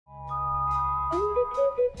Hi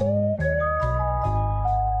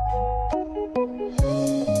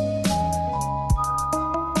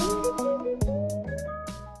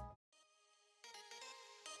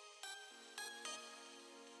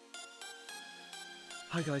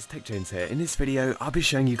guys, TechJames here. In this video I'll be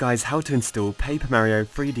showing you guys how to install Paper Mario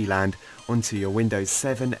 3D Land onto your Windows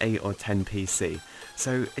 7, 8 or 10 PC.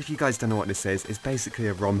 So if you guys don't know what this is, it's basically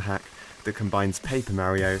a ROM hack that combines Paper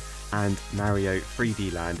Mario and Mario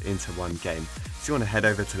 3D Land into one game. So you want to head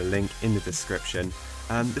over to the link in the description.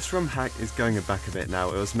 This ROM hack is going back a bit now.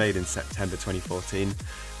 It was made in September 2014,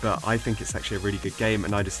 but I think it's actually a really good game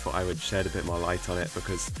and I just thought I would shed a bit more light on it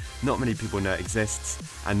because not many people know it exists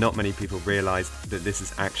and not many people realised that this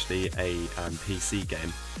is actually a PC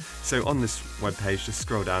game. So on this webpage, just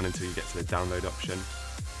scroll down until you get to the download option.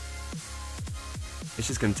 It's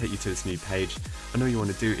just going to take you to this new page, and all you want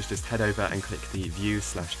to do is just head over and click the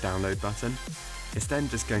view/download button. It's then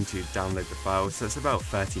just going to download the file, so it's about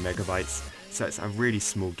 30 megabytes. So it's a really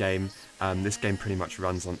small game. This game pretty much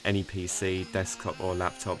runs on any PC, desktop or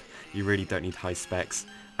laptop. You really don't need high specs,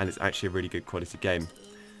 and it's actually a really good quality game.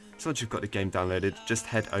 So once you've got the game downloaded, just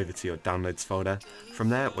head over to your downloads folder. From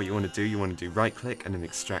there, what you want to do right click and then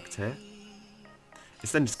extract here.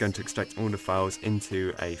 It's then just going to extract all the files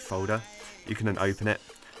into a folder. You can then open it.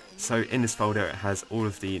 So in this folder it has all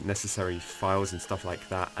of the necessary files and stuff like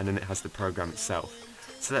that, and then it has the program itself.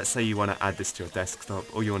 So let's say you want to add this to your desktop.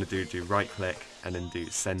 All you want to do right click and then do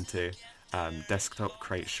send to desktop,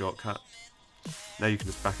 create shortcut. Now you can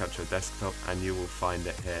just back up to your desktop and you will find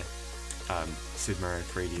it here, Super Mario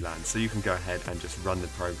 3D Land. So you can go ahead and just run the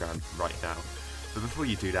program right now. But before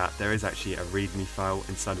you do that, there is actually a readme file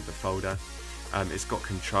inside of the folder. It's got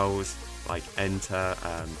controls like enter,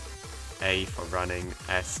 A for running,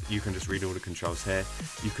 S. You can just read all the controls here.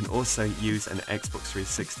 You can also use an Xbox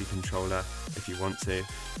 360 controller if you want to,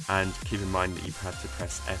 and keep in mind that you have to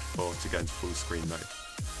press F4 to go into full screen mode.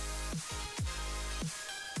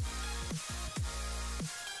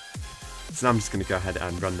 So now I'm just going to go ahead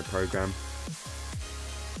and run the program.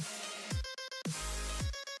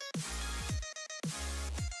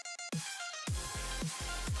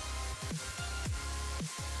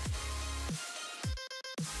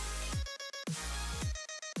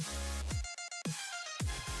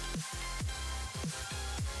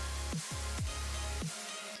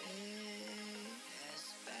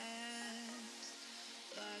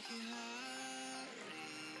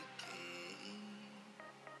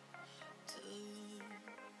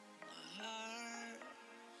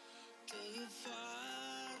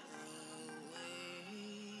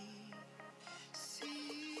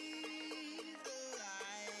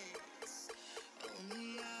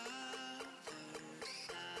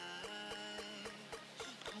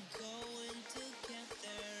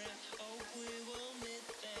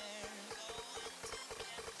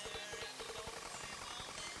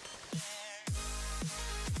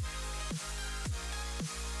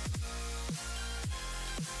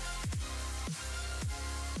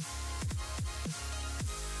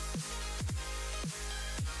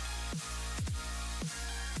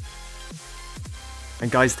 And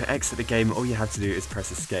guys, to exit the game, all you have to do is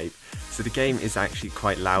press escape. So the game is actually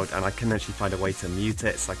quite loud, and I couldn't actually find a way to mute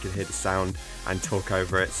it so I could hear the sound and talk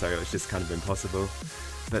over it, so it was just kind of impossible.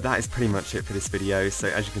 But that is pretty much it for this video. So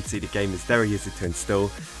as you can see, the game is very easy to install.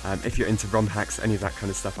 If you're into ROM hacks, any of that kind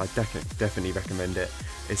of stuff, I definitely recommend it.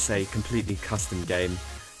 It's a completely custom game.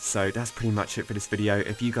 So that's pretty much it for this video.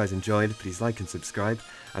 If you guys enjoyed, please like and subscribe,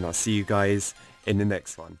 and I'll see you guys in the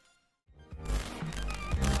next one.